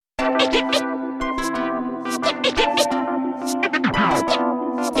You're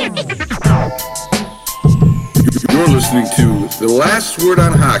listening to The Last Word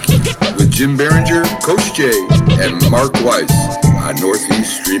on Hockey with Jim Behringer, Coach Jay, and Mark Weiss on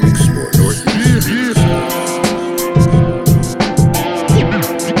Northeast Streaming Sports.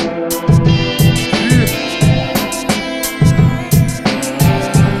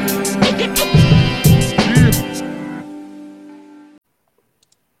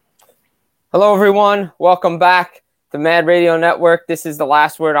 Hello, everyone. Welcome back to Mad Radio Network. This is The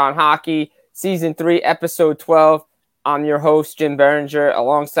Last Word on Hockey, Season 3, Episode 12. I'm your host, Jim Behringer,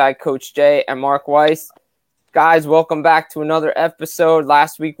 alongside Coach Jay and Mark Weiss. Guys, welcome back to another episode.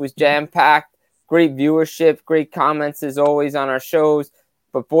 Last week was jam-packed. Great viewership, great comments as always on our shows.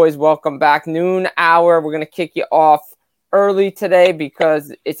 But boys, welcome back. Noon hour. We're going to kick you off early today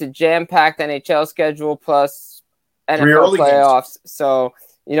because it's a jam-packed NHL schedule plus NFL playoffs. Games. So,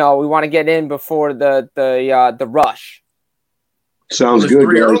 you know, we want to get in before the rush. Sounds good.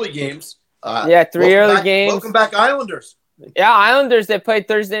 3 early games. Three early games. Welcome back, Islanders. Yeah, Islanders, they played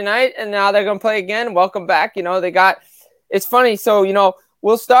Thursday night, and now they're going to play again. Welcome back. You know, it's funny. So, you know,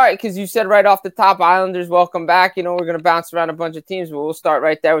 we'll start because you said right off the top, Islanders, welcome back. You know, we're going to bounce around a bunch of teams, but we'll start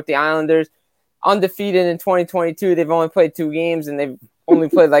right there with the Islanders. Undefeated in 2022. They've only played 2 games, and they've only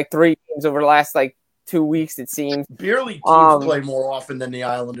played like 3 games over the last, 2 weeks, it seems. Beer league teams play more often than the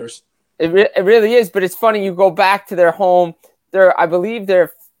Islanders. It really is, but it's funny. You go back to their home. I believe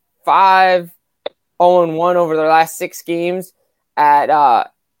they're 5-0-1 over their last 6 games at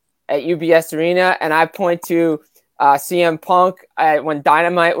UBS Arena, and I point to CM Punk when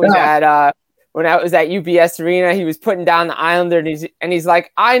Dynamite was when I was at UBS Arena. He was putting down the Islanders, and he's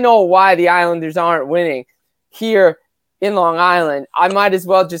like, I know why the Islanders aren't winning here in Long Island. I might as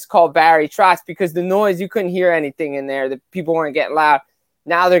well just call Barry Trotz because the noise, you couldn't hear anything in there. The people weren't getting loud.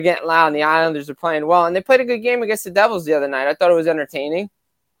 Now they're getting loud, and the Islanders are playing well. And they played a good game against the Devils the other night. I thought it was entertaining.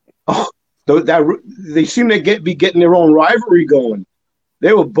 Oh, they seem to be getting their own rivalry going.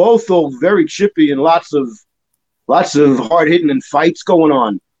 They were both very chippy and lots of hard hitting and fights going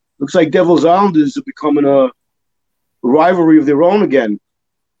on. Looks like Devils Islanders are becoming a rivalry of their own again.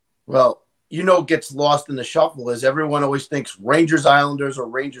 Well, you know, gets lost in the shuffle is everyone always thinks Rangers Islanders or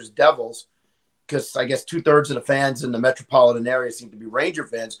Rangers Devils, because I guess 2/3 of the fans in the metropolitan area seem to be Ranger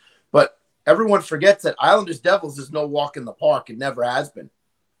fans. But everyone forgets that Islanders Devils is no walk in the park. It never has been.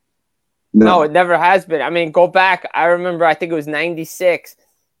 No, it never has been. I mean, go back. I remember, I think it was 96.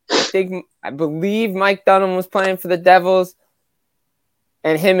 I believe Mike Dunham was playing for the Devils,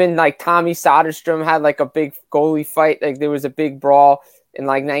 and him and Tommy Soderstrom had a big goalie fight. There was a big brawl in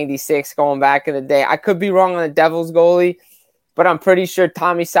 96 going back in the day. I could be wrong on the Devils goalie, but I'm pretty sure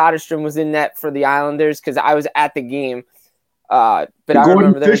Tommy Soderstrom was in net for the Islanders because I was at the game. But I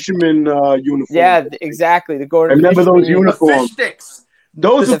remember the Fisherman uniform. Yeah, exactly. The Gordon. I remember those uniforms. The fish sticks.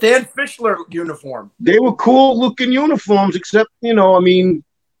 Those the Stan Fischler uniform. They were cool looking uniforms, except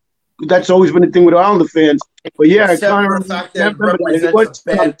that's always been the thing with Islander fans. But yeah, except for the fact that it represents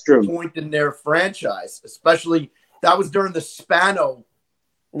a bad point in their franchise, especially that was during the Spano.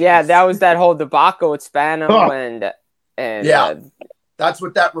 Yeah, that was that whole debacle with Spano and yeah, that's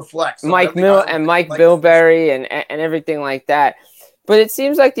what that reflects. Mike Bilberry and everything like that. But it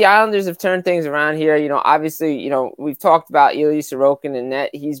seems like the Islanders have turned things around here. You know, obviously, we've talked about Ilya Sorokin in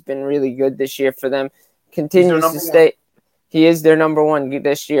net. He's been really good this year for them. Continues to stay. He is their number 1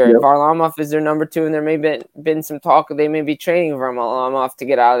 this year. Yep. Varlamov is their number 2, and there may have been some talk they may be trading Varlamov to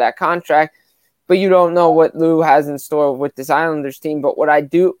get out of that contract. But you don't know what Lou has in store with this Islanders team. But what I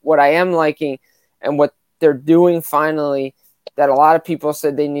am liking and what they're doing finally that a lot of people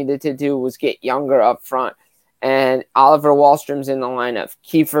said they needed to do was get younger up front. And Oliver Wahlstrom's in the lineup.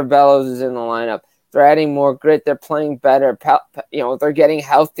 Kiefer Bellows is in the lineup. They're adding more grit. They're playing better. They're getting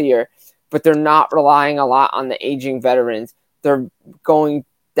healthier, but they're not relying a lot on the aging veterans. They're going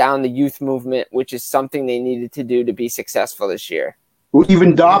down the youth movement, which is something they needed to do to be successul this year. Well,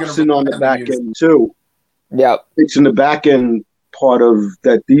 even Dobson on the back end, too. Yeah. It's in the back end part of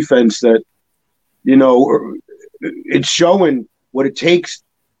that defense that, it's showing what it takes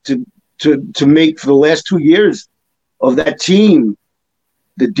to make for the last 2 years of that team,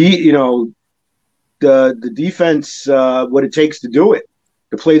 the defense, what it takes to do it,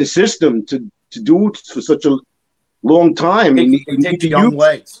 to play the system, to do it for such a long time. You need the young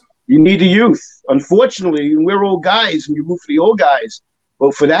legs. You need the youth. Unfortunately, we're old guys, and you root for the old guys.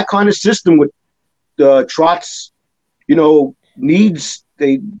 But for that kind of system with Trotz, needs,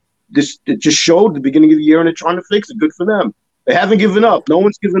 it just showed the beginning of the year, and they're trying to fix it. Good for them. They haven't given up. No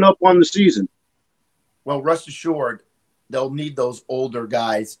one's given up on the season. Well, rest assured, they'll need those older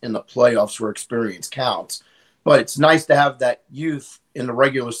guys in the playoffs where experience counts. But it's nice to have that youth in the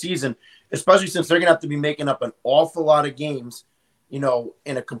regular season, especially since they're going to have to be making up an awful lot of games, in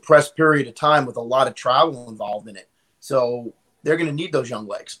a compressed period of time with a lot of travel involved in it. So they're going to need those young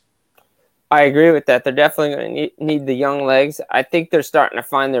legs. I agree with that. They're definitely going to need the young legs. I think they're starting to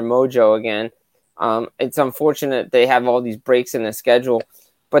find their mojo again. It's unfortunate they have all these breaks in the schedule,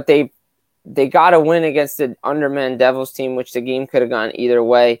 but they got a win against the undermanned Devils team, which the game could have gone either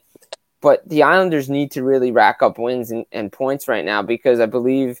way. But the Islanders need to really rack up wins and points right now because I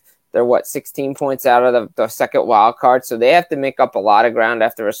believe they're, 16 points out of the second wild card. So they have to make up a lot of ground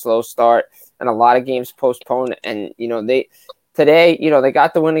after a slow start and a lot of games postponed. And, today, they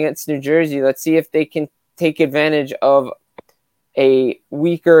got the win against New Jersey. Let's see if they can take advantage of a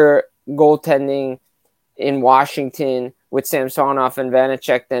weaker goaltending in Washington with Samsonov and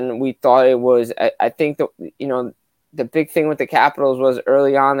Vanacek than we thought it was. I think that, the big thing with the Capitals was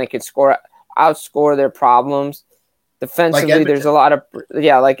early on they could outscore their problems. Defensively, like there's a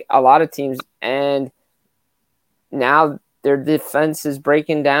lot of teams, and now their defense is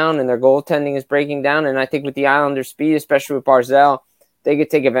breaking down and their goaltending is breaking down. And I think with the Islanders' speed, especially with Barzal, they could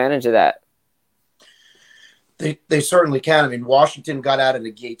take advantage of that. They certainly can. I mean, Washington got out of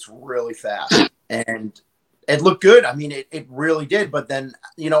the gates really fast, and it looked good. I mean, it really did. But then,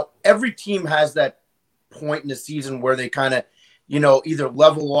 every team has that point in the season where they kind of, either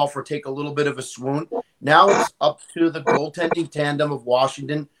level off or take a little bit of a swoon. Now it's up to the goaltending tandem of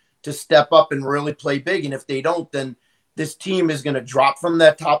Washington to step up and really play big. And if they don't, then this team is going to drop from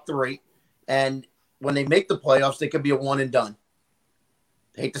that top three. And when they make the playoffs, they could be a one and done.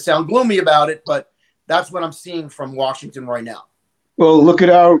 I hate to sound gloomy about it, but that's what I'm seeing from Washington right now. Well, look at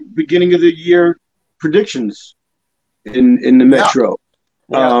our beginning of the year predictions in the Metro.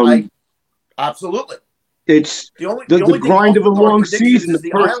 Absolutely. It's the grind of a long season, the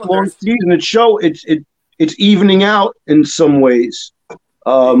first long season. It's evening out in some ways.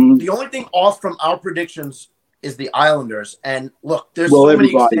 The only thing off from our predictions is the Islanders. And look, there's so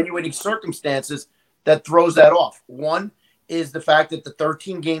many extenuating circumstances that throws that off. One is the fact that the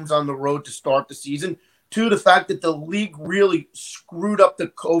 13 games on the road to start the season. Two, the fact that the league really screwed up the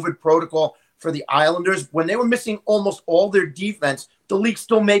COVID protocol for the Islanders. When they were missing almost all their defense, the league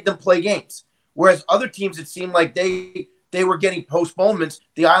still made them play games. Whereas other teams, it seemed like they were getting postponements.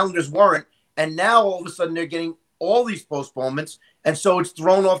 The Islanders weren't. And now all of a sudden they're getting all these postponements. And so it's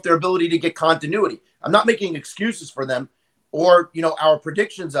thrown off their ability to get continuity. I'm not making excuses for them or, our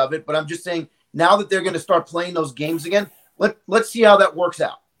predictions of it, but I'm just saying now that they're going to start playing those games again, let's see how that works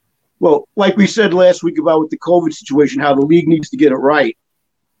out. Well, like we said last week about with the COVID situation, how the league needs to get it right.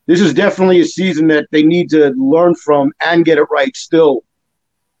 This is definitely a season that they need to learn from and get it right still.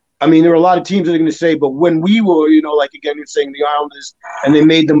 I mean, there are a lot of teams that are going to say, but when we were, like again, you're saying the Islanders, and they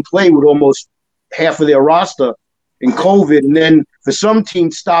made them play with almost half of their roster in COVID, and then for some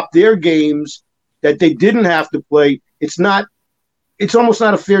teams stopped their games that they didn't have to play. It's almost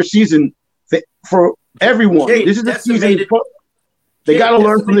not a fair season for everyone. Jay, this is the season. They got to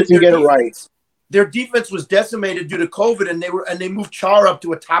learn from this and get it right. Their defense was decimated due to COVID, and they moved Char up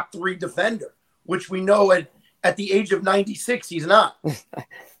to a top 3 defender, which we know at the age of 96 he's not.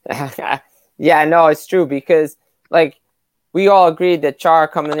 Yeah, no, it's true because we all agreed that Char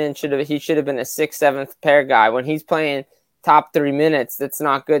coming in should have been a 6th, 7th pair guy. When he's playing top 3 minutes, that's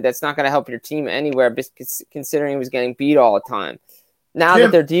not good. That's not going to help your team anywhere, considering he was getting beat all the time. Now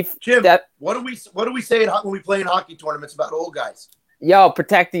Jim, that they're Jim, what do we say when we play in hockey tournaments about old guys? Yo,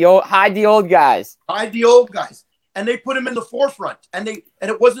 hide the old guys. Hide the old guys, and they put them in the forefront, and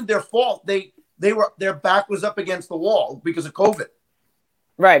it wasn't their fault. Their back was up against the wall because of COVID.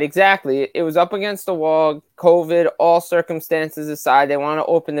 Right, exactly. It was up against the wall, COVID, all circumstances aside. They want to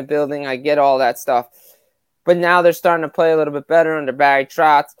open the building. I get all that stuff. But now they're starting to play a little bit better under Barry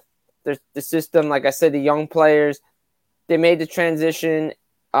Trotz. There's the system, like I said, the young players. They made the transition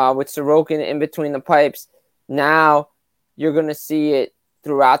with Sorokin in between the pipes. Now you're going to see it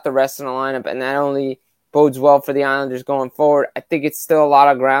throughout the rest of the lineup, and that only bodes well for the Islanders going forward. I think it's still a lot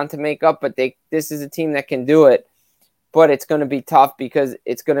of ground to make up, but this is a team that can do it. But it's going to be tough because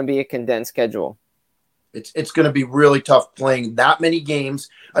it's going to be a condensed schedule. It's going to be really tough playing that many games.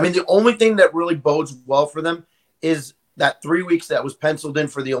 I mean, the only thing that really bodes well for them is that 3 weeks that was penciled in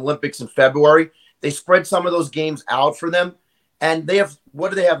for the Olympics in February. They spread some of those games out for them. And they have, what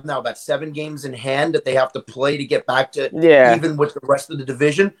do they have now? About 7 games in hand that they have to play to get back to even with the rest of the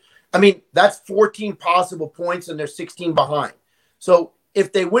division. I mean, that's 14 possible points and they're 16 behind. So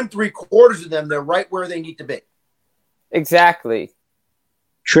if they win 3/4 of them, they're right where they need to be. Exactly.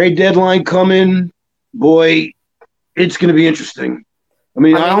 Trade deadline coming. Boy, It's going to be interesting. I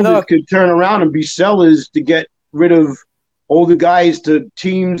mean, Islanders could turn around and be sellers to get rid of older guys to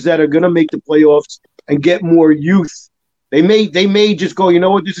teams that are going to make the playoffs and get more youth. They may just go, you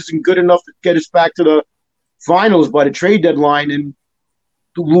know what, this isn't good enough to get us back to the finals by the trade deadline, and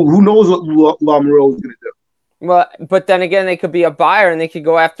who knows what Lamoriello is going to do. Well, but then again, they could be a buyer and they could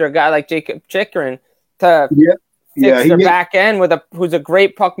go after a guy like Jacob Chychrun to fix their back end who's a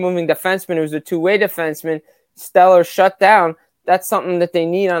great puck moving defenseman, who's a two-way defenseman, stellar shutdown. That's something that they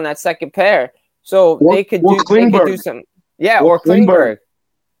need on that second pair. So they could do some, or Klingberg.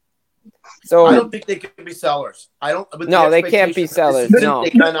 So I don't think they can be sellers. They can't be sellers. No, they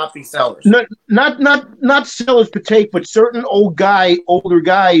cannot be sellers. Not sellers per take, but certain older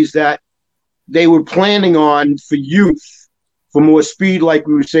guys that they were planning on for youth, for more speed, like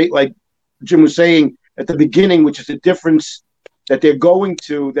Jim was saying at the beginning, which is the difference that they're going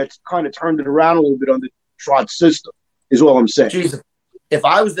to. That's kind of turned it around a little bit on the Trotz system. Is all I'm saying. Jesus, if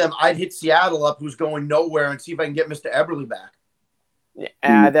I was them, I'd hit Seattle up, who's going nowhere, and see if I can get Mr. Eberle back.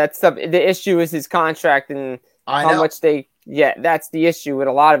 That's the issue is his contract and how much they. Yeah, that's the issue with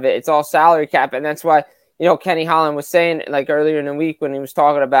a lot of it. It's all salary cap, and that's why Kenny Holland was saying like earlier in the week when he was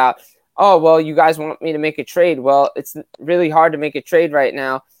talking about, oh well, you guys want me to make a trade. Well, it's really hard to make a trade right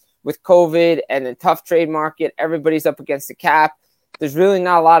now with COVID and the tough trade market. Everybody's up against the cap. There's really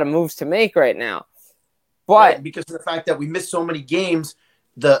not a lot of moves to make right now. But because of the fact that we missed so many games,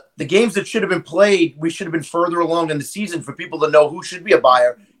 the games that should have been played, we should have been further along in the season for people to know who should be a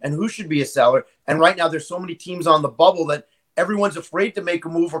buyer and who should be a seller. And right now there's so many teams on the bubble that everyone's afraid to make a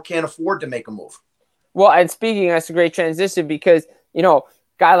move or can't afford to make a move. Well, and speaking, that's a great transition because,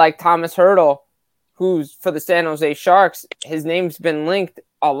 guy like Thomas Hertl, who's for the San Jose Sharks, his name's been linked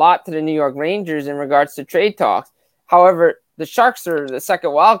a lot to the New York Rangers in regards to trade talks. However, the Sharks are the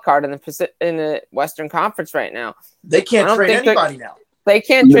second wild card in the Western Conference right now. They can't trade anybody now. They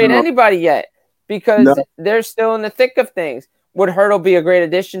can't trade anybody yet because they're still in the thick of things. Would Hertl be a great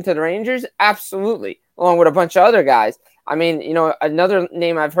addition to the Rangers? Absolutely, along with a bunch of other guys. I mean, another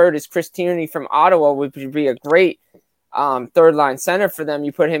name I've heard is Chris Tierney from Ottawa, which would be a great third-line center for them.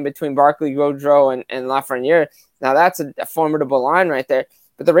 You put him between Barclay Goodrow and Lafreniere. Now, that's a formidable line right there.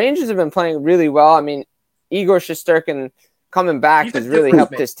 But the Rangers have been playing really well. I mean, Igor Shesterkin coming back has really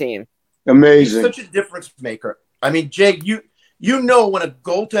helped this team. Amazing. He's such a difference maker. I mean, Jake, you know when a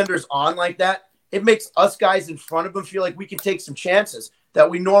goaltender's on like that, it makes us guys in front of him feel like we can take some chances that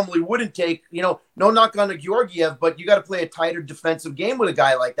we normally wouldn't take. No knock on Georgiev, but you got to play a tighter defensive game with a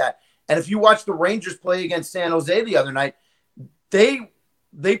guy like that. And if you watch the Rangers play against San Jose the other night, they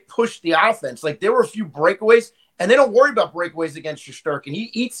pushed the offense. Like there were a few breakaways, and they don't worry about breakaways against Shesterkin. He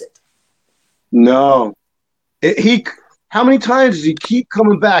eats it. No. How many times does he keep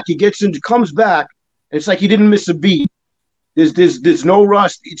coming back? He comes back, and it's like he didn't miss a beat. There's no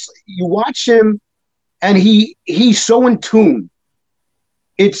rust. You watch him, and he's so in tune.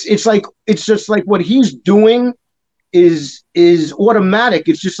 It's just like what he's doing is automatic.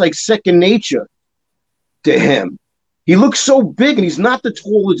 It's just like second nature to him. He looks so big, and he's not the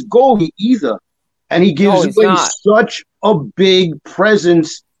tallest goalie either. And he gives away such a big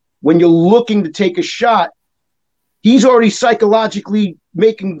presence when you're looking to take a shot. He's already psychologically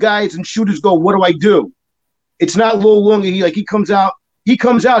making guys and shooters go, what do I do? It's not low longer. He comes out.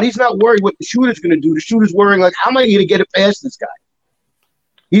 He's not worried what the shooter's going to do. The shooter's worrying, like, how am I going to get it past this guy?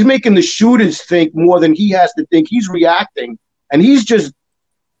 He's making the shooters think more than he has to think. He's reacting. And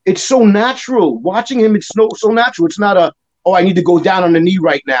it's so natural. Watching him, it's so natural. It's not I need to go down on the knee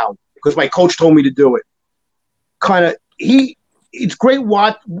right now because my coach told me to do it. It's great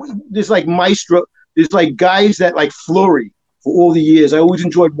watch. There's like Maestro. There's like guys that like Fleury for all the years. I always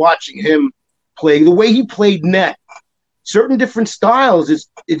enjoyed watching him play. The way he played net, certain different styles,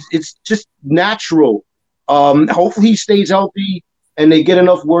 it's just natural. Hopefully he stays healthy and they get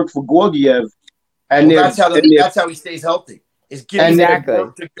enough work for Georgiev. And that's how he stays healthy. Is getting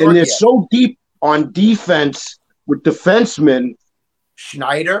work to and they're so deep on defense with defensemen.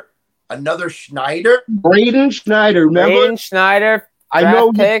 Schneider, another Schneider. Braden Schneider, remember? Braden Schneider,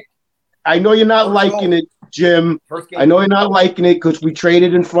 I know you're not liking it, Jim. I know you're not liking it because we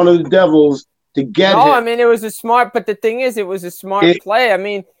traded in front of the Devils to get him. I mean, it was but the thing is, it was a smart play. I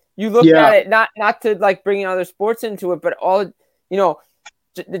mean, you look at it, not to like bring other sports into it, but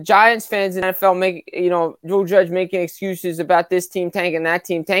the Giants fans in the NFL make, Joe Judge making excuses about this team tanking, that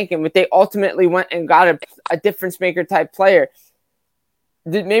team tanking, but they ultimately went and got a difference maker type player.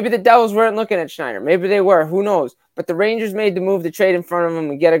 Maybe the Devils weren't looking at Schneider. Maybe they were. Who knows? But the Rangers made the move to trade in front of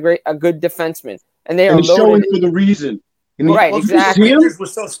him and get a good defenseman. And they are showing for the reason. Right, exactly. The Rangers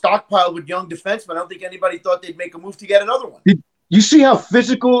was so stockpiled with young defensemen. I don't think anybody thought they'd make a move to get another one. You see how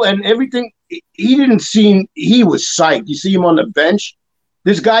physical and everything? He didn't seem, he was psyched. You see him on the bench.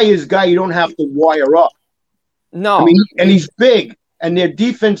 This guy is a guy you don't have to wire up. No. I mean, and he's big, and their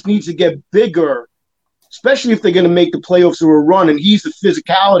defense needs to get bigger, especially if they're going to make the playoffs or a run, and he's the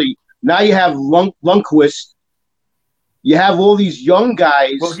physicality. Now you have Lundqvist. You have all these young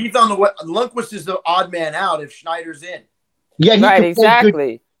guys. Well, he's on the Lundqvist is the odd man out if Schneider's in. Yeah, right,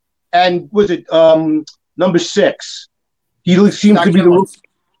 exactly. Good. And was it number 6? He seems to be the rookie.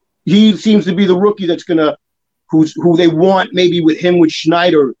 He seems to be the rookie that's gonna who they want maybe with him with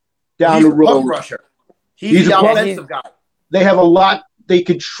Schneider down the road. Rusher. He's the offensive guy. They have a lot they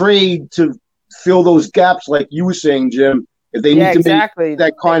could trade to fill those gaps, like you were saying, Jim. If they need to make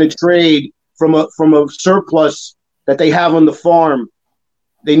that kind of trade from a surplus that they have on the farm,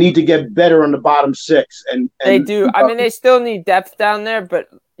 they need to get better on the bottom 6. And they do. I mean, they still need depth down there, but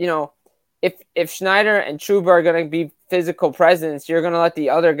if Schneider and Trouba are going to be physical presence, you're going to let the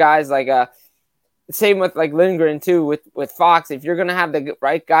other guys same with like Lindgren too with Fox. If you're going to have the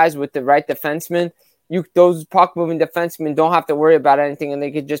right guys with the right defensemen, those puck moving defensemen don't have to worry about anything, and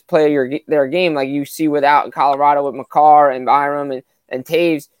they could just play their game like you see without Colorado with Makar and Byram and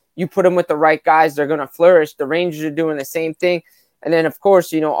Taves. You put them with the right guys, they're going to flourish. The Rangers are doing the same thing. And then, of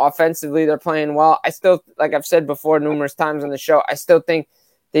course, offensively, they're playing well. I still, like I've said before numerous times on the show, I still think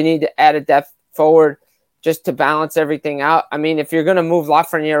they need to add a depth forward just to balance everything out. I mean, if you're going to move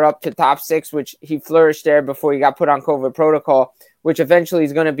Lafreniere up to top 6, which he flourished there before he got put on COVID protocol, which eventually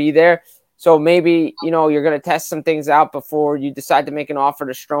is going to be there. So maybe, you're going to test some things out before you decide to make an offer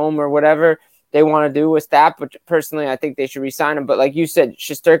to Strome or whatever they want to do with that. But personally, I think they should re-sign him. But like you said,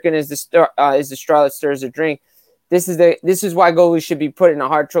 Shesterkin is the straw that stirs the drink. This is why goalies should be put in a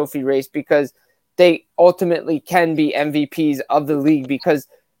Hart Trophy race, because they ultimately can be MVPs of the league, because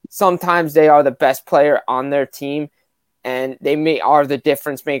sometimes they are the best player on their team and they are the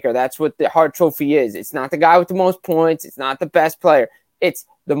difference maker. That's what the Hart Trophy is. It's not the guy with the most points. It's not the best player. It's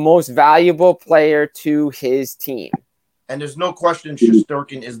the most valuable player to his team. And there's no question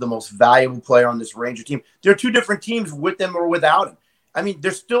Shesterkin is the most valuable player on this Ranger team. There are two different teams with him or without him. I mean,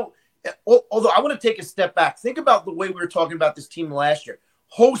 there's still – although I want to take a step back. Think about the way we were talking about this team last year.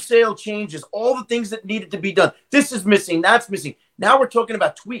 Wholesale changes, all the things that needed to be done. This is missing. That's missing. Now we're talking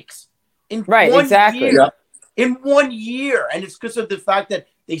about tweaks. In 1 year. In 1 year. And it's because of the fact that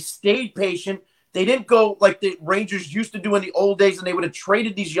they stayed patient. They didn't go like the Rangers used to do in the old days, and they would have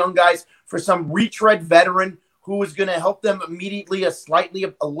traded these young guys for some retread veteran who was going to help them immediately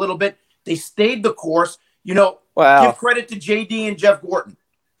a little bit. They stayed the course. Give credit to JD and Jeff Gorton.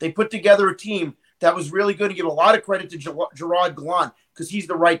 They put together a team that was really good, and give a lot of credit to Gerard Gallant, because he's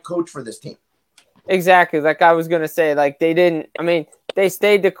the right coach for this team. Exactly. Like I was going to say, they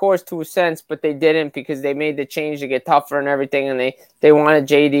stayed the course to a sense, but they didn't, because they made the change to get tougher and everything, and they wanted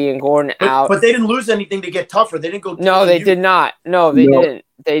JD and Gordon out. But they didn't lose anything to get tougher. They didn't go. No, they did not. No, they didn't.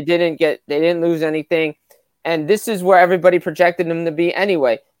 They didn't lose anything. And this is where everybody projected them to be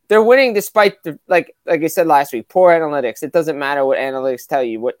anyway. They're winning despite the, like I said last week, poor analytics. It doesn't matter what analytics tell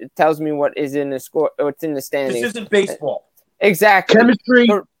you. What it tells me what is in the score, what's in the standings. This isn't baseball. Exactly.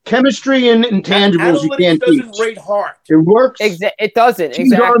 Chemistry and intangibles you can't teach. Doesn't rate hard. It works. It doesn't.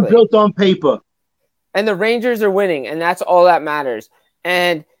 Teams aren't built on paper. And the Rangers are winning, and that's all that matters.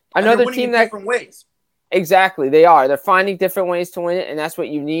 And another team that different ways. Exactly, they are. They're finding different ways to win it, and that's what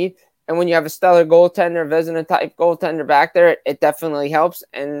you need. And when you have a stellar goaltender, Vezina-type goaltender back there, it definitely helps.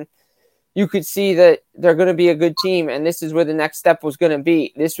 And you could see that they're going to be a good team, and this is where the next step was going to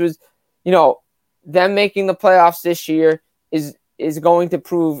be. This was, them making the playoffs this year is going to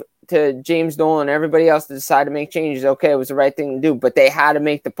prove to James Dolan and everybody else to decide to make changes. Okay, it was the right thing to do, but they had to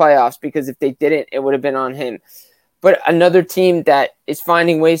make the playoffs, because if they didn't, it would have been on him. But another team that is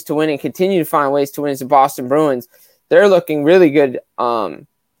finding ways to win and continue to find ways to win is the Boston Bruins. They're looking really good.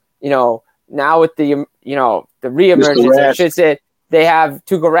 Now with the reemergence, I should say, they have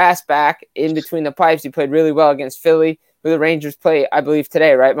Tuukka Rask back in between the pipes. He played really well against Philly, who the Rangers play, I believe,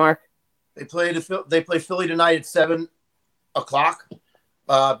 today, right, Mark? They play Philly tonight at 7:00.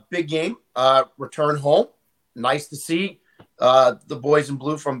 Big game. Return home. Nice to see the boys in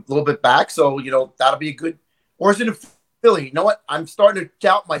blue from a little bit back. So, that'll be a good. Or is it in Philly? You know what? I'm starting to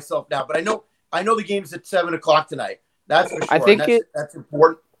doubt myself now, but I know the game's at 7:00 tonight. That's for sure. I think that's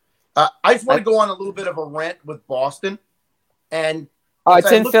important. I just want to go on a little bit of a rant with Boston. And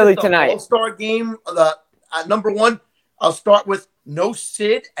it's in Philly tonight. All-Star game, number one, I'll start with no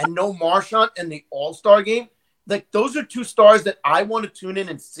Sid and no Marchand in the All-Star game. Like, those are two stars that I want to tune in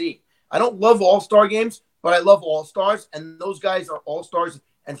and see. I don't love All-Star games, but I love all-stars, and those guys are all-stars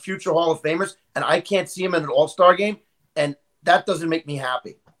and future Hall of Famers, and I can't see them in an all-star game, and that doesn't make me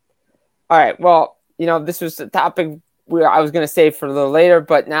happy. All right. Well, this was a topic I was going to save for a little later,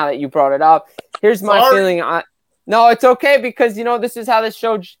 but now that you brought it up, here's my feeling on. No, it's okay because this is how this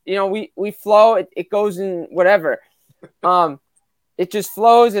show. We flow. It goes in whatever. It just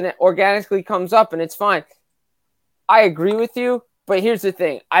flows and it organically comes up, and it's fine. I agree with you, but here's the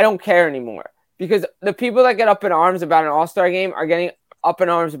thing: I don't care anymore because the people that get up in arms about an all-star game are getting up in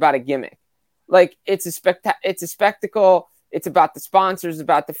arms about a gimmick. Like it's a spectacle. It's about the sponsors,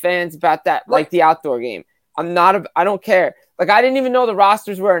 about the fans, about that, like the outdoor game. I don't care. Like I didn't even know the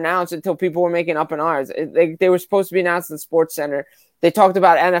rosters were announced until people were making up in arms. They were supposed to be announced in the Sports Center. They talked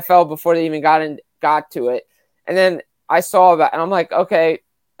about NFL before they even got to it. And then I saw that, and I'm like, okay.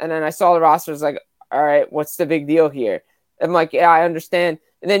 And then I saw the rosters, like, all right, what's the big deal here? I'm like, yeah, I understand.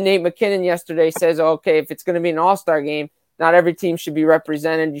 And then Nate McKinnon yesterday says, okay, if it's going to be an all-star game, not every team should be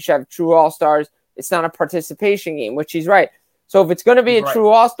represented. You should have true all-stars. It's not a participation game, which he's right. So if it's going to be a true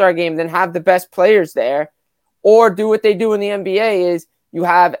all-star game, then have the best players there. Or do what they do in the NBA is you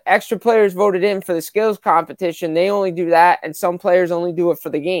have extra players voted in for the skills competition. They only do that, and some players only do it for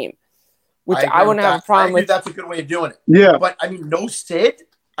the game, which I wouldn't have a problem with. That's a good way of doing it. Yeah. But, no Sid?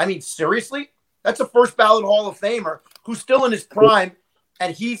 Seriously? That's a first-ballot Hall of Famer who's still in his prime,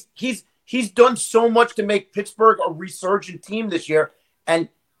 and he's done so much to make Pittsburgh a resurgent team this year, and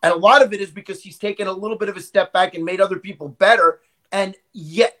a lot of it is because he's taken a little bit of a step back and made other people better, and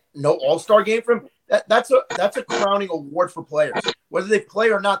yet no all-star game for him. That's a crowning award for players. Whether they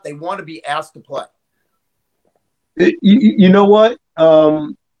play or not, they want to be asked to play. You know what?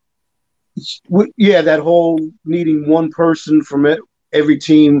 That whole needing one person from every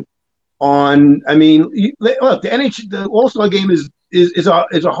team on. Look, the All-Star game is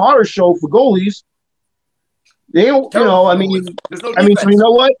a horror show for goalies. They don't, There's no defense.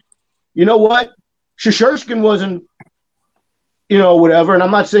 So you know what? Shesterkin wasn't. Whatever. And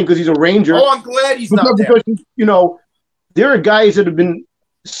I'm not saying because he's a Ranger. Oh, I'm glad he's not there. Because, there are guys that have been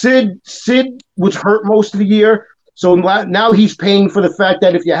Sid was hurt most of the year. So now he's paying for the fact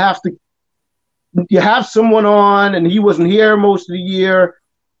that if you have someone on and he wasn't here most of the year.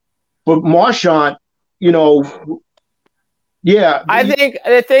 But Marchand, yeah. I think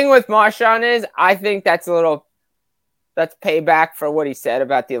the thing with Marchand is I think that's payback for what he said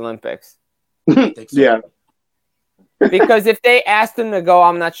about the Olympics. Yeah. Because if they asked him to go,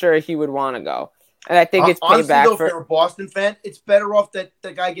 I'm not sure he would want to go. And I think it's honestly, payback though, if you're a Boston fan, it's better off that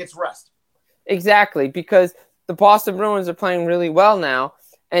the guy gets rest. Exactly, because the Boston Bruins are playing really well now.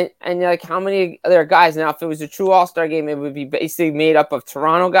 And like how many other guys now, if it was a true all-star game, it would be basically made up of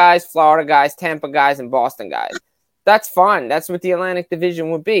Toronto guys, Florida guys, Tampa guys, and Boston guys. That's fun. That's what the Atlantic Division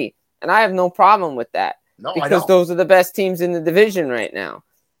would be. And I have no problem with that. No, because those are the best teams in the division right now.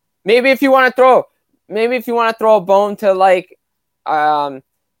 Maybe if you want to throw a bone to like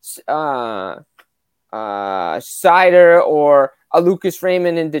Sider or a Lucas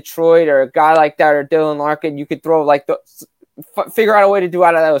Raymond in Detroit or a guy like that or Dylan Larkin, you could throw figure out a way to do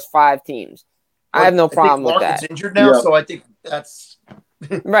out of those 5 teams. I have no problem with that. Larkin's injured now, so I think that's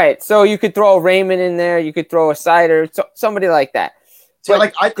right. So you could throw a Raymond in there. You could throw a Sider, somebody like that. So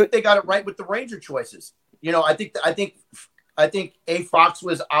I think they got it right with the Ranger choices. I think A. Fox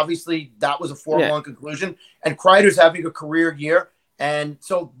was obviously that was a foregone conclusion, and Kreider's having a career year, and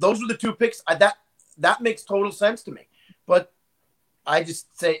so those were the 2 picks. That makes total sense to me. But I just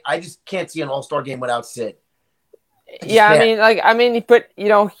can't see an all-star game without Sid. Yeah, but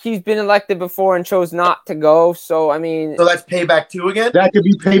he's been elected before and chose not to go. So so that's payback 2 again. That could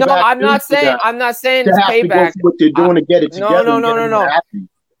be payback. No, I'm not saying it's payback. What they're doing to get it together.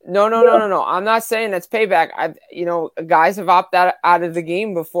 No. I'm not saying that's payback. Guys have opted out of the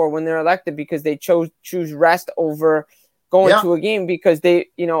game before when they're elected because they choose rest over going to a game because they,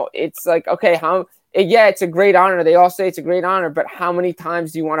 it's like, okay, it's a great honor. They all say it's a great honor, but how many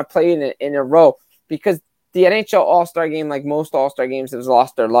times do you want to play in a row? Because the NHL All-Star game, like most All-Star games, has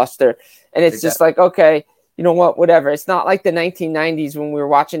lost their luster. And it's just like, okay, you know what, whatever. It's not like the 1990s when we were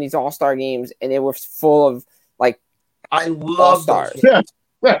watching these All-Star games and it was full of I love All-Stars.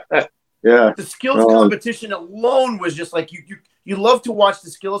 Yeah. The skills competition alone was just like you love to watch the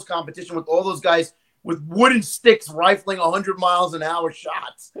skills competition with all those guys with wooden sticks rifling 100 miles an hour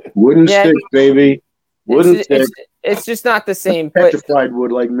shots. Wooden sticks, baby. Wooden sticks. It's just not the same. Petrified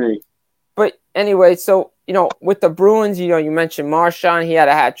wood like me. But anyway, so, with the Bruins, you mentioned Marchand. He had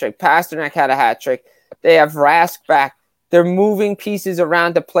a hat trick. Pasternak had a hat trick. They have Rask back. They're moving pieces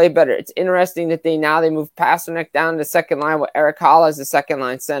around to play better. It's interesting that they move Pasternak down to the second line with Eric Haula as the second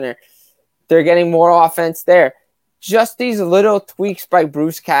line center. They're getting more offense there. Just these little tweaks by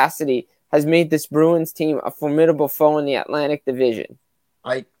Bruce Cassidy has made this Bruins team a formidable foe in the Atlantic Division.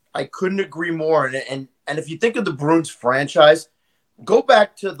 I couldn't agree more. And if you think of the Bruins franchise, go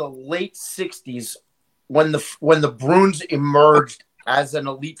back to the late 60s when the Bruins emerged as an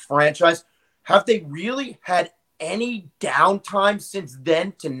elite franchise. Have they really had any downtime since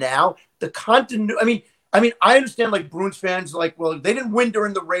then to now? The continuity. I mean, I understand like Bruins fans like, well, they didn't win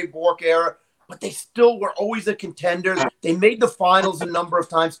during the Ray Bourque era, but they still were always a contender. They made the finals a number of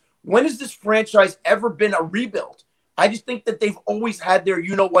times. When has this franchise ever been a rebuild? I just think that they've always had their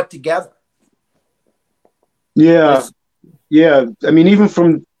you-know-what together. Yeah. Yeah. I mean, even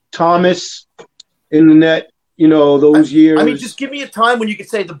from Thomas in the net, those years. I mean, just give me a time when you could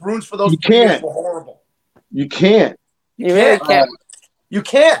say the Bruins for those 3 years were horrible. You can't. You really can't. You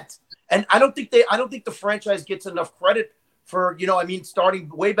can't. And I don't think the franchise gets enough credit for, starting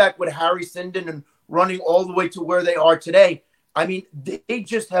way back with Harry Sinden and running all the way to where they are today. I mean, they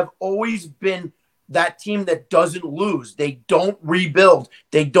just have always been that team that doesn't lose. They don't rebuild.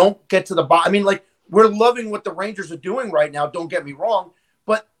 They don't get to the bottom. I mean, like, we're loving what the Rangers are doing right now. Don't get me wrong.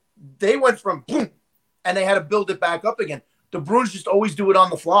 But they went from boom, and they had to build it back up again. The Bruins just always do it on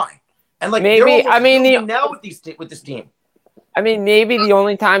the fly. And like, maybe, now with this team. I mean, maybe the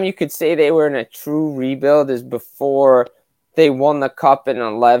only time you could say they were in a true rebuild is before they won the Cup in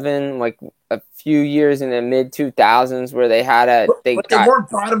 11, like a few years in the mid-2000s where they had But they weren't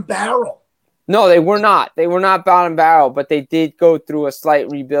bottom barrel. No, they were not. They were not bottom barrel, but they did go through a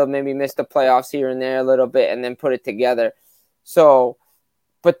slight rebuild, maybe missed the playoffs here and there a little bit, and then put it together. So,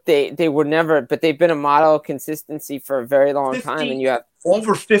 but they were never, but they've been a model of consistency for a very long time. And you have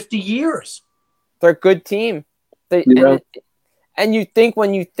over 50 years. They're a good team. And you think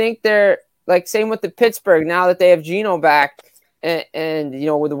when you think they're like, same with the Pittsburgh, now that they have Geno back and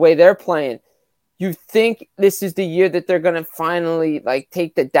with the way they're playing, you think this is the year that they're going to finally like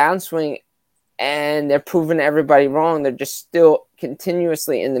take the downswing, and they're proving everybody wrong. They're just still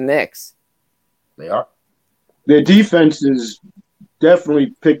continuously in the mix. They are. Their defense has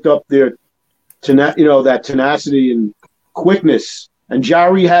definitely picked up their, that tenacity and quickness. And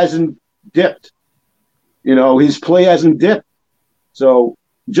Jarry hasn't dipped. His play hasn't dipped. So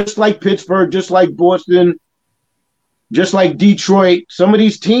just like Pittsburgh, just like Boston, just like Detroit, some of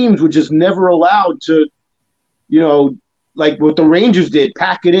these teams were just never allowed to, like what the Rangers did,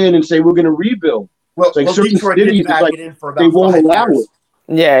 pack it in and say we're going to rebuild. Well, Detroit did pack it in for about 5 years. They won't allow it.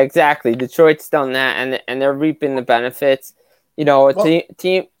 Yeah, exactly. Detroit's done that, and they're reaping the benefits. A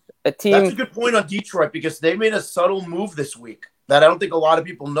team. That's a good point on Detroit because they made a subtle move this week that I don't think a lot of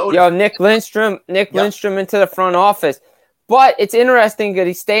people noticed. Nick Lindstrom into the front office. But it's interesting that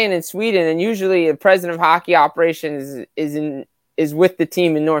he's staying in Sweden, and usually the president of hockey operations is with the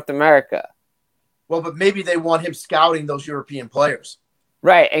team in North America. Well, but maybe they want him scouting those European players.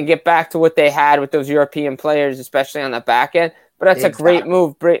 Right, and get back to what they had with those European players, especially on the back end. But that's a great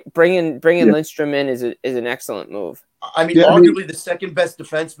move. Bringing Lindstrom in is an excellent move. I mean, arguably the second best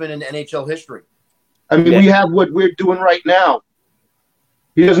defenseman in NHL history. I mean, we have what we're doing right now.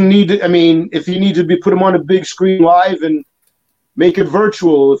 He doesn't need to. I mean, if he needs to put him on a big screen live and make it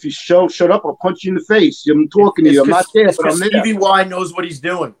virtual. If you shut up, I'll punch you in the face. I'm talking to you. I'm not there, but I'm there. Stevie Y knows what he's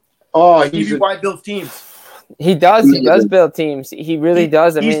doing. Oh, Stevie Y builds teams. He does. He does build teams. He really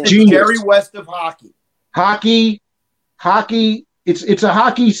does. He's the Jerry West of hockey. Hockey. It's a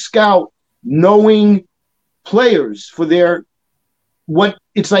hockey scout knowing players for their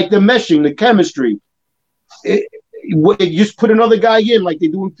it's like the meshing, the chemistry. You just put another guy in like they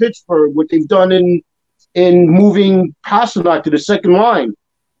do in Pittsburgh. What they've done in moving Pastrnak to the second line.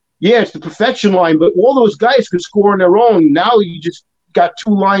 Yeah, it's the perfection line, but all those guys could score on their own. Now you just got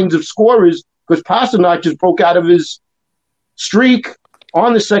 2 lines of scorers because Pastrnak just broke out of his streak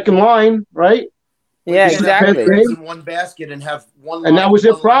on the second line, right? Yeah, exactly. In one basket and have one line. And that was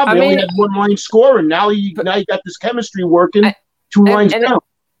their problem. They only had 1 line scoring. Now you got this chemistry working, 2 lines down.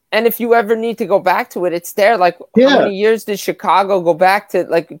 And if you ever need to go back to it, it's there. Like, how many years did Chicago go back to?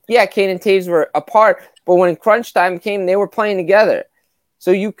 Like, yeah, Kane and Taves were apart, but when crunch time came, they were playing together.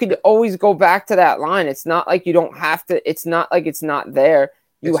 So you could always go back to that line. It's not like you don't have to. It's not like it's not there.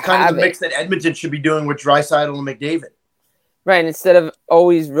 It's kind of the mix that Edmonton should be doing with Draisaitl and McDavid. Right, instead of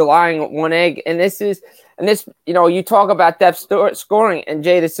always relying on one egg. And this, you talk about depth scoring, and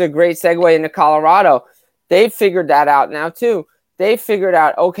Jay, this is a great segue into Colorado. They've figured that out now too. They figured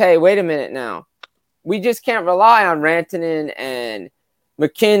out, okay, wait a minute now. We just can't rely on Rantanen and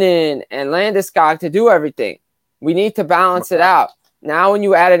McKinnon and Landeskog to do everything. We need to balance it out. Now when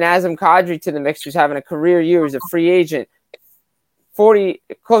you add an Nazem Kadri to the mix, who's having a career year, he's a free agent, 40,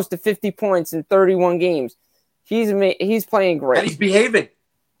 close to 50 points in 31 games. He's playing great. And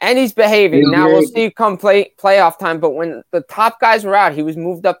he's behaving. Now we'll see come playoff time. But when the top guys were out, he was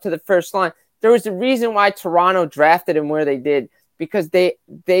moved up to the first line. There was a reason why Toronto drafted him where they did, because they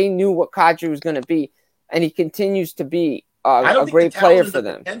knew what Kadri was going to be, and he continues to be a great player for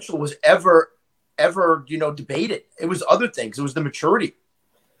them. Potential was ever debated. It was other things. It was the maturity.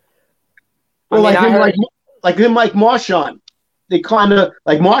 Well, like Marchand, they kind of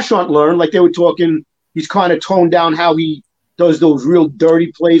like Marchand learned. Like they were talking, he's kind of toned down how he does those real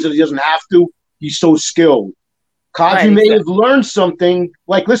dirty plays that he doesn't have to. He's so skilled. Kadri may have learned something.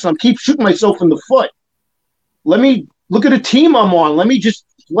 Like, listen, I keep shooting myself in the foot. Let me look at the team I'm on. Let me just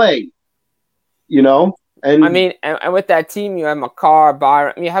play. And I mean, and with that team, you have Makar,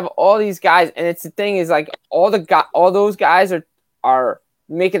 Byron. You have all these guys, and it's the thing is like all those guys are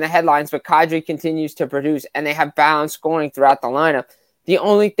making the headlines, but Kadri continues to produce, and they have balanced scoring throughout the lineup. The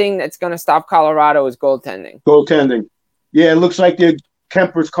only thing that's going to stop Colorado is goaltending. Yeah, it looks like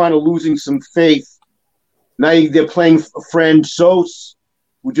Kemper's kind of losing some faith. Now they're playing a friend, Sos,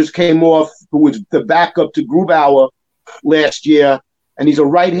 who just came off, who was the backup to Grubauer last year. And he's a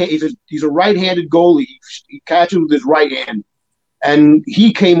right-handed goalie. He catches with his right hand, and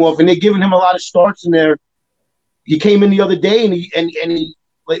he came off, and they're giving him a lot of starts in there. He came in the other day, and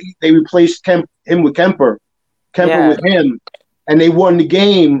they replaced him with Kemper with him, and they won the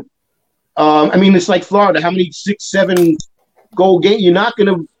game. I mean, it's like Florida. How many 6-7 goal game? You're not going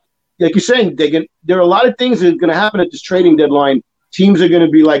to, like you're saying, there are a lot of things that are going to happen at this trading deadline. Teams are going to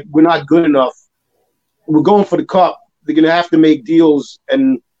be like, we're not good enough. We're going for the cup. They're going to have to make deals,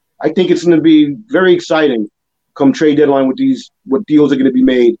 and I think it's going to be very exciting come trade deadline with what deals are going to be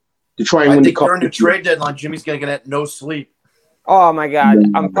made to try and win the cup. During the trade deadline, Jimmy's going to get no sleep. Oh my God,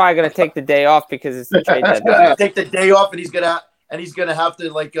 I'm probably going to take the day off because it's the trade deadline. Take the day off, and he's going to have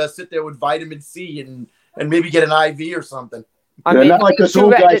to sit there with vitamin C and maybe get an IV or something. I mean, not like us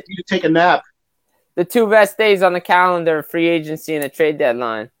old guys need to take a nap. The two best days on the calendar are free agency and the trade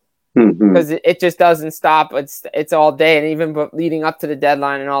deadline. Mm-hmm. Because it just doesn't stop. It's all day, and even leading up to the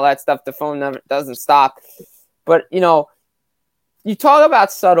deadline and all that stuff, the phone never doesn't stop. But you talk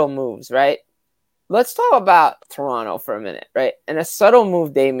about subtle moves, right? Let's talk about Toronto for a minute, right? And a subtle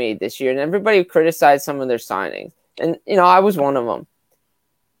move they made this year, and everybody criticized some of their signings, and I was one of them.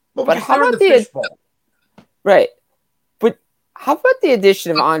 But how about right? But how about the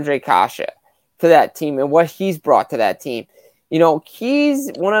addition of Andre Kasha to that team and what he's brought to that team? He's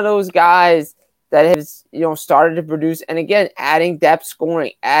one of those guys that has, started to produce. And again, adding depth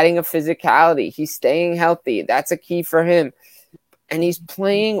scoring, adding a physicality. He's staying healthy. That's a key for him. And he's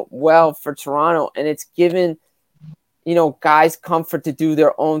playing well for Toronto. And it's given, guys comfort to do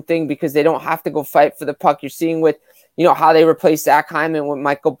their own thing because they don't have to go fight for the puck. You're seeing with, how they replace Zach Hyman with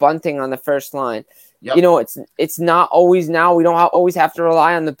Michael Bunting on the first line. Yep. It's not always now. We don't always have to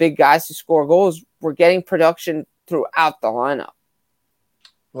rely on the big guys to score goals. We're getting production throughout the lineup.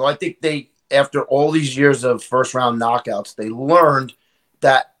 Well, I think after all these years of first-round knockouts, they learned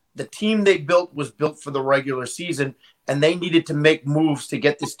that the team they built was built for the regular season, and they needed to make moves to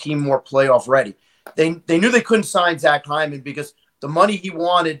get this team more playoff ready. They knew they couldn't sign Zach Hyman because the money he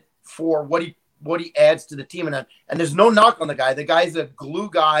wanted for what he adds to the team, and there's no knock on the guy. The guy's a glue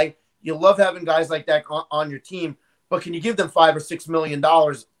guy. You love having guys like that on your team, but can you give them $5 or $6 million?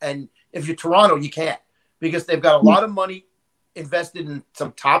 And if you're Toronto, you can't. Because they've got a lot of money invested in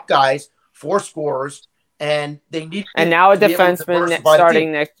some top guys, 4 scorers, and they need. And now a defenseman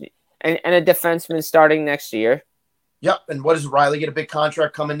starting next, and a defenseman starting next year. Yep. And what does Riley get a big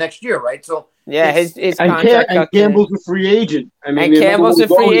contract coming next year, right? So yeah, his contract. And Campbell's a free agent. And Campbell's a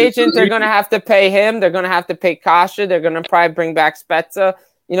free agent. They're going to have to pay him. They're going to have to pay Kasha. They're going to probably bring back Spezza.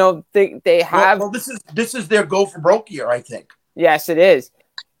 They have. Well, this is their go for broke year, I think. Yes, it is.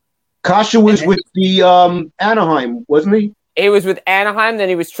 Kasha was with the Anaheim, wasn't he? He was with Anaheim, then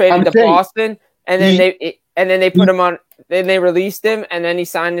he was traded to Boston, and then they put him on. Then they released him, and then he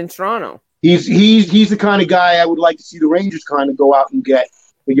signed in Toronto. He's the kind of guy I would like to see the Rangers kind of go out and get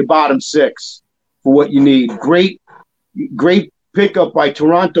for your bottom 6 for what you need. Great pickup by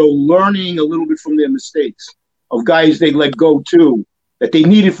Toronto, learning a little bit from their mistakes of guys they let go too that they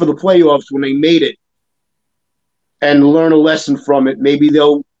needed for the playoffs when they made it, and learn a lesson from it. Maybe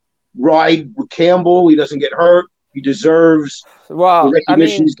they'll ride with Campbell. He doesn't get hurt. He deserves the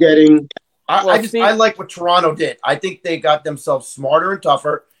recognition he's getting. I like what Toronto did. I think they got themselves smarter and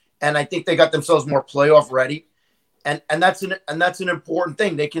tougher, and I think they got themselves more playoff ready. And that's an important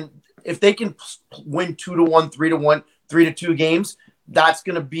thing. If they can win 2-1, 3-1, 3-2 games, that's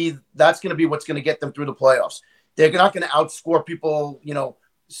gonna be what's gonna get them through the playoffs. they're not going to outscore people,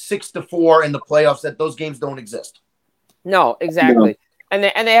 6-4 in the playoffs. That those games don't exist. No, exactly. No.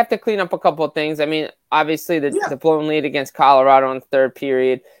 And they have to clean up a couple of things. I mean, obviously the blown lead against Colorado in the third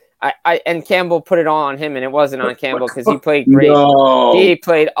period. And Campbell put it all on him, and it wasn't on Campbell because he played great. No. He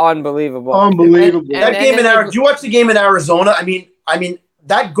played unbelievable. Unbelievable. That game in Arizona. You watch the game in Arizona. I mean,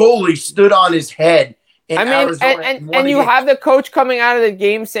 that goalie stood on his head. Arizona and you have the coach coming out of the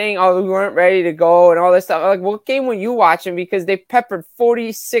game saying, "Oh, we weren't ready to go," and all this stuff. Like, what game were you watching? Because they peppered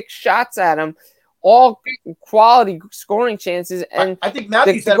 46 shots at him, all quality scoring chances. And I think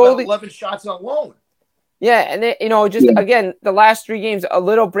Matthews had about 11 shots alone. Yeah, and again, the last 3 games, a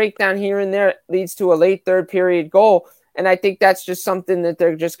little breakdown here and there leads to a late third period goal. And I think that's just something that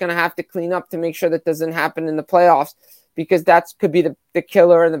they're just going to have to clean up to make sure that doesn't happen in the playoffs, because that could be the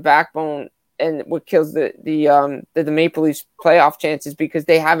killer and the backbone and what kills the Maple Leafs playoff chances, because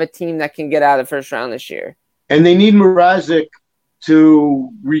they have a team that can get out of the first round this year. And they need Mrazek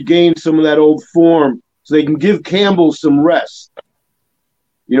to regain some of that old form so they can give Campbell some rest.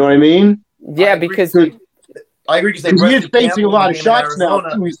 You know what I mean? Yeah, because I agree, because he is facing a lot of shots now.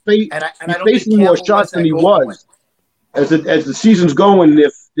 Too. He's facing more shots than he was. As the season's going,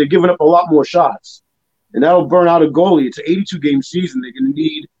 if they're giving up a lot more shots, and that'll burn out a goalie. It's an 82-game season. They're going to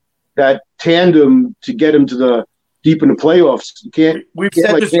need that tandem to get him to deep in the playoffs. You can't. We've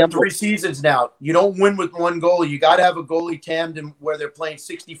said this for 3 seasons now. You don't win with one goalie. You got to have a goalie tandem where they're playing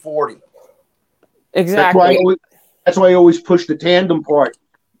 60-40. Exactly. That's why I always push the tandem part.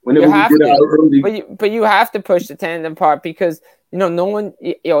 Whenever we get out early. But you have to push the tandem part, because no one,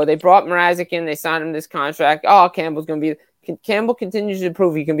 they brought Mrazek in, they signed him this contract. Oh, Campbell continues to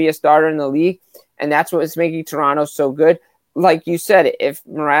prove he can be a starter in the league, and that's what's making Toronto so good. Like you said, if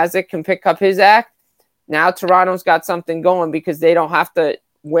Mrazek can pick up his act, now Toronto's got something going, because they don't have to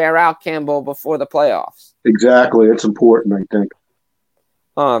wear out Campbell before the playoffs. Exactly, it's important, I think.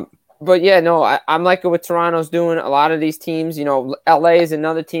 But yeah, no, I'm liking what Toronto's doing. A lot of these teams, LA is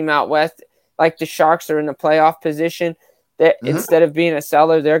another team out west. Like the Sharks are in the playoff position. That instead of being a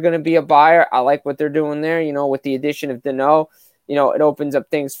seller, they're going to be a buyer. I like what they're doing there. With the addition of Danault, it opens up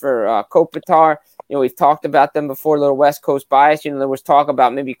things for Kopitar. We've talked about them before, a little West Coast bias. There was talk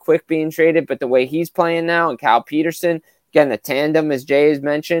about maybe Quick being traded, but the way he's playing now, and Cal Peterson, again, the tandem, as Jay has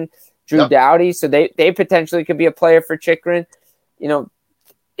mentioned, Drew Doughty, so they potentially could be a player for Chychrun.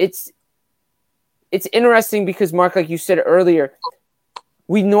 It's interesting because, Mark, like you said earlier,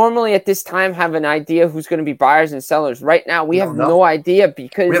 we normally at this time have an idea who's going to be buyers and sellers. Right now, we have no idea,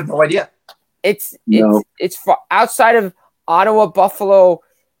 because we have no idea. It's outside of Ottawa, Buffalo,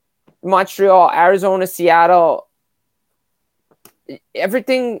 Montreal, Arizona, Seattle.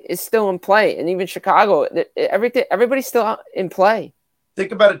 Everything is still in play, and even Chicago. Everybody's still in play.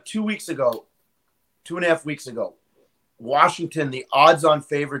 Think about it. 2.5 weeks ago. Washington, the odds-on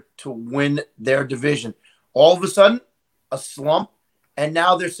favorite to win their division. All of a sudden, a slump, and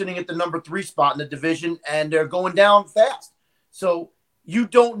now they're sitting at the number 3 spot in the division, and they're going down fast. So you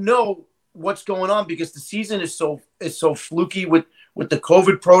don't know what's going on, because the season is so fluky with the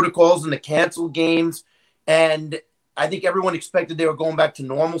COVID protocols and the canceled games. And I think everyone expected they were going back to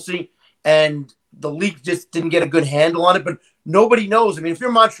normalcy, and the league just didn't get a good handle on it. But nobody knows. I mean, if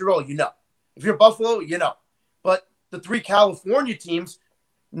you're Montreal, you know. If you're Buffalo, you know. But the 3 California teams,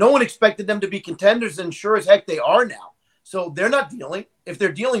 no one expected them to be contenders, and sure as heck they are now. So they're not dealing. If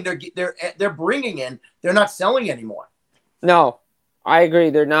they're dealing, they're bringing in. They're not selling anymore. No, I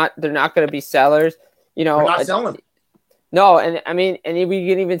agree. They're not going to be sellers. They're not selling. No, and I mean, and we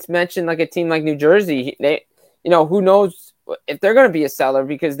can even mention like a team like New Jersey. They, who knows if they're going to be a seller,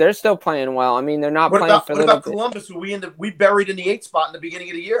 because they're still playing well. I mean, they're not playing for. What about Columbus, who we buried in the 8th spot in the beginning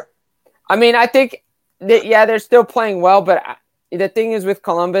of the year? I mean, I think. They're still playing well, but the thing is with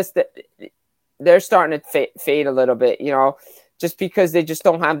Columbus that they're starting to fade a little bit, just because they just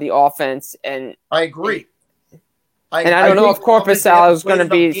don't have the offense. And I agree. I don't know if Korpisalo is going to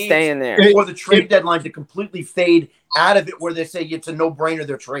be staying there. Before the trade deadline to completely fade out of it, where they say it's a no-brainer,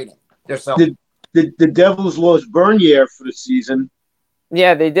 they're trading. They're selling. The Devils lost Bernier for the season.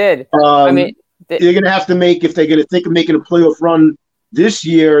 Yeah, they did. I mean, they're going to have to if they're going to think of making a playoff run this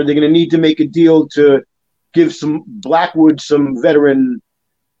year, they're going to need to make a deal to give some Blackwood some veteran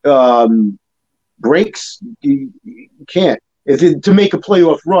breaks. You can't. To make a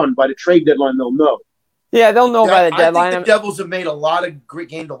playoff run by the trade deadline, they'll know. Yeah, they'll know by the deadline. I think the Devils have gained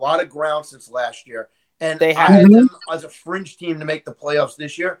a lot of ground since last year, and they had them as a fringe team to make the playoffs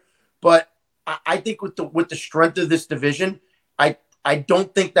this year. But I think with the strength of this division, I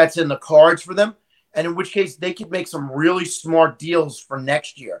don't think that's in the cards for them. And in which case, they could make some really smart deals for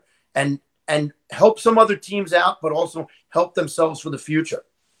next year. And and help some other teams out, but also help themselves for the future.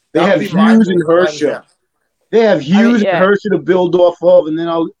 They have Hughes and Hersha. They have Hughes and Hersha to build off of, and then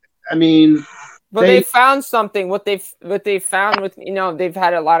But they found something. What they found with they've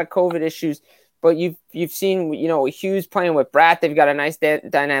had a lot of COVID issues, but you've seen Hughes playing with Bratt. They've got a nice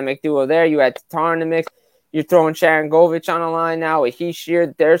dynamic duo there. You had Tatar in the mix. You're throwing Sharon Govich on the line now with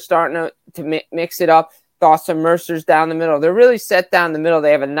Heishier. They're starting to mix it up. Dawson Mercer's down the middle. They're really set down the middle.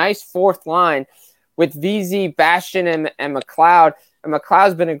 They have a nice fourth line with VZ, Bastion, and McLeod. And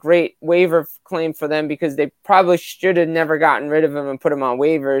McLeod's been a great waiver claim for them because they probably should have never gotten rid of him and put him on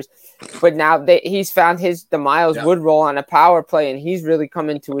waivers. But now he's found the Miles Wood role on a power play, and he's really come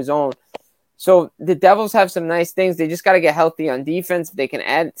into his own. So the Devils have some nice things. They just got to get healthy on defense. They can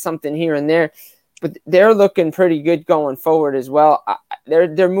add something here and there. But they're looking pretty good going forward as well.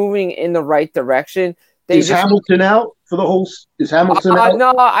 They're moving in the right direction. Is Hamilton out for the whole? Is Hamilton out?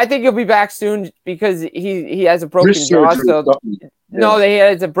 No, I think he'll be back soon because he has a broken jaw. No, he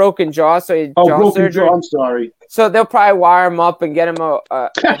has a broken jaw, so he jaw surgery. Jaw, I'm sorry. So they'll probably wire him up and get him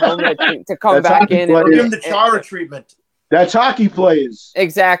a helmet to come back in. Give him the Chara treatment. That's hockey players.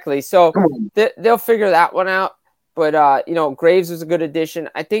 Exactly. So they'll figure that one out. But, Graves was a good addition.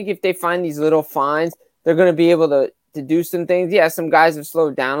 I think if they find these little finds, they're going to be able to do some things. Yeah, some guys have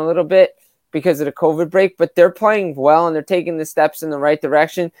slowed down a little bit because of the COVID break, but they're playing well and they're taking the steps in the right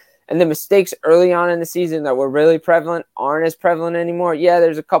direction. And the mistakes early on in the season that were really prevalent aren't as prevalent anymore. Yeah,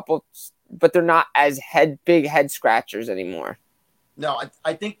 there's a couple, but they're not as big head scratchers anymore. No,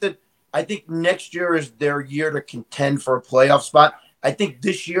 I think next year is their year to contend for a playoff spot. I think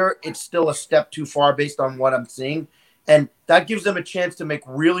this year it's still a step too far based on what I'm seeing. And that gives them a chance to make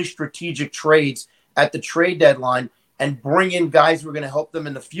really strategic trades at the trade deadline and bring in guys who are going to help them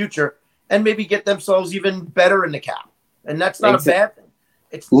in the future and maybe get themselves even better in the cap. And that's not a bad thing.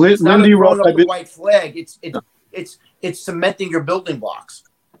 It's not Lindy Ruff, up the white flag. It's cementing your building blocks.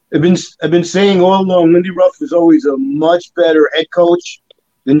 I've been saying all along, Lindy Ruff is always a much better head coach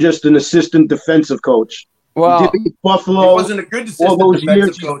than just an assistant defensive coach. Well, Buffalo. He wasn't a good assistant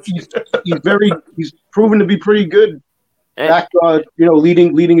defensive coach. He's proven to be pretty good. Back,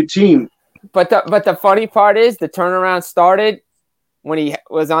 leading a team. But the funny part is the turnaround started when he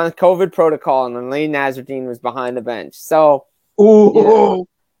was on COVID protocol and when Lee Nazardine was behind the bench. So, okay.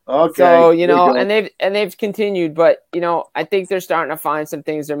 So and they've continued, but I think they're starting to find some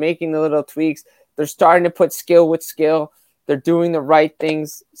things. They're making the little tweaks. They're starting to put skill with skill. They're doing the right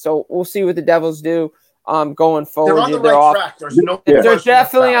things. So we'll see what the Devils do. Going forward, they're on the right track. They're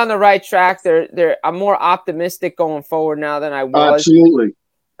definitely on the right track. I'm more optimistic going forward now than I was. Absolutely.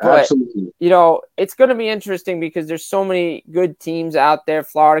 But, it's going to be interesting because there's so many good teams out there.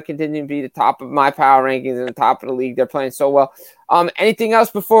 Florida continues to be the top of my power rankings and the top of the league. They're playing so well. Anything else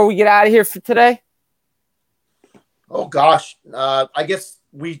before we get out of here for today? Oh gosh, I guess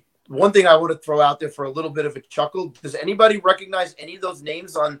one thing I want to throw out there for a little bit of a chuckle. Does anybody recognize any of those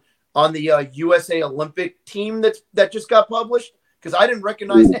names on the USA Olympic team that just got published? Because I didn't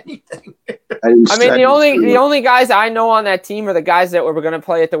recognize anything. The only guys I know on that team are the guys that were going to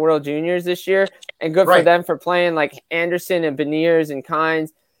play at the World Juniors this year, and good for them for playing, like Anderson and Beniers and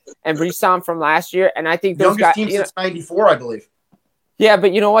Kynes and Brisson from last year. And I think those youngest team since '94, I believe. Yeah,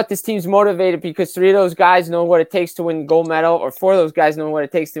 but you know what? This team's motivated because 3 of those guys know what it takes to win gold medal, or 4 of those guys know what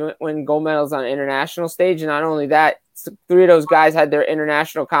it takes to win gold medals on an international stage. And not only that, 3 of those guys had their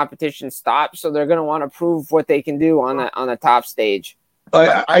international competition stopped, so they're going to want to prove what they can do on the top stage.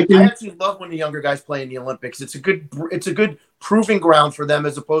 I actually love when the younger guys play in the Olympics. It's a good proving ground for them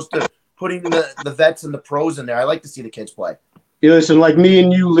as opposed to putting the vets and the pros in there. I like to see the kids play. Listen, like me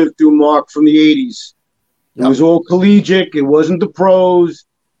and you lived through, Mark, from the 80s. It was all collegiate. It wasn't the pros.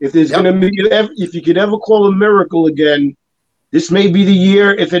 If there's going to be, if you could ever call a miracle again, this may be the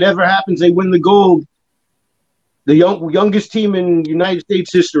year. If it ever happens, they win the gold. The youngest team in United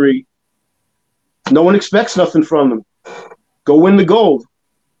States history. No one expects nothing from them. Go win the gold,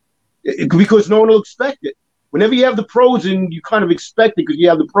 because no one will expect it. Whenever you have the pros in, you kind of expect it because you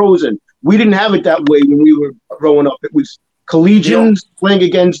have the pros in. We didn't have it that way when we were growing up. It was collegians playing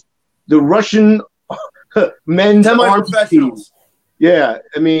against the Russian men's army team. Yeah,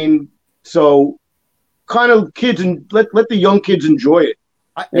 so kind of kids, and let the young kids enjoy it.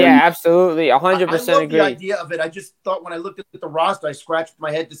 Absolutely, 100% agree. I love the idea of it. I just thought when I looked at the roster, I scratched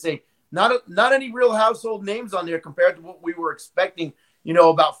my head to say not any real household names on there compared to what we were expecting,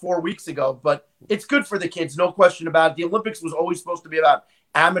 about 4 weeks ago. But it's good for the kids, no question about it. The Olympics was always supposed to be about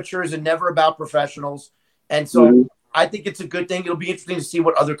amateurs and never about professionals, and so I think it's a good thing. It'll be interesting to see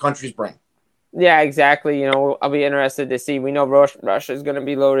what other countries bring. Yeah, exactly. You know, I'll be interested to see. We know Russia's going to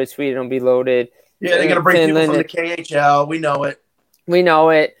be loaded. Sweden will be loaded. Yeah, they're going to bring Finland, people from the KHL. We know it. We know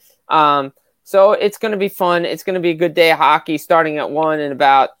it. So it's going to be fun. It's going to be a good day of hockey starting at 1 in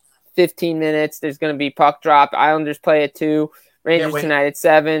about 15 minutes. There's going to be puck drop. Islanders play at 2. Rangers tonight at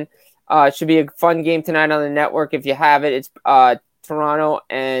 7. It should be a fun game tonight on the network. If you have it, it's Toronto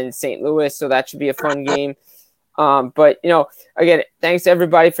and St. Louis. So that should be a fun game. But, you know, again, thanks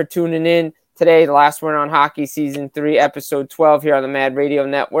everybody for tuning in today. The last one on hockey season 3, episode 12 here on the Mad Radio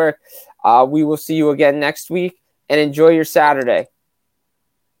Network. We will see you again next week and enjoy your Saturday.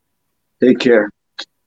 Take care.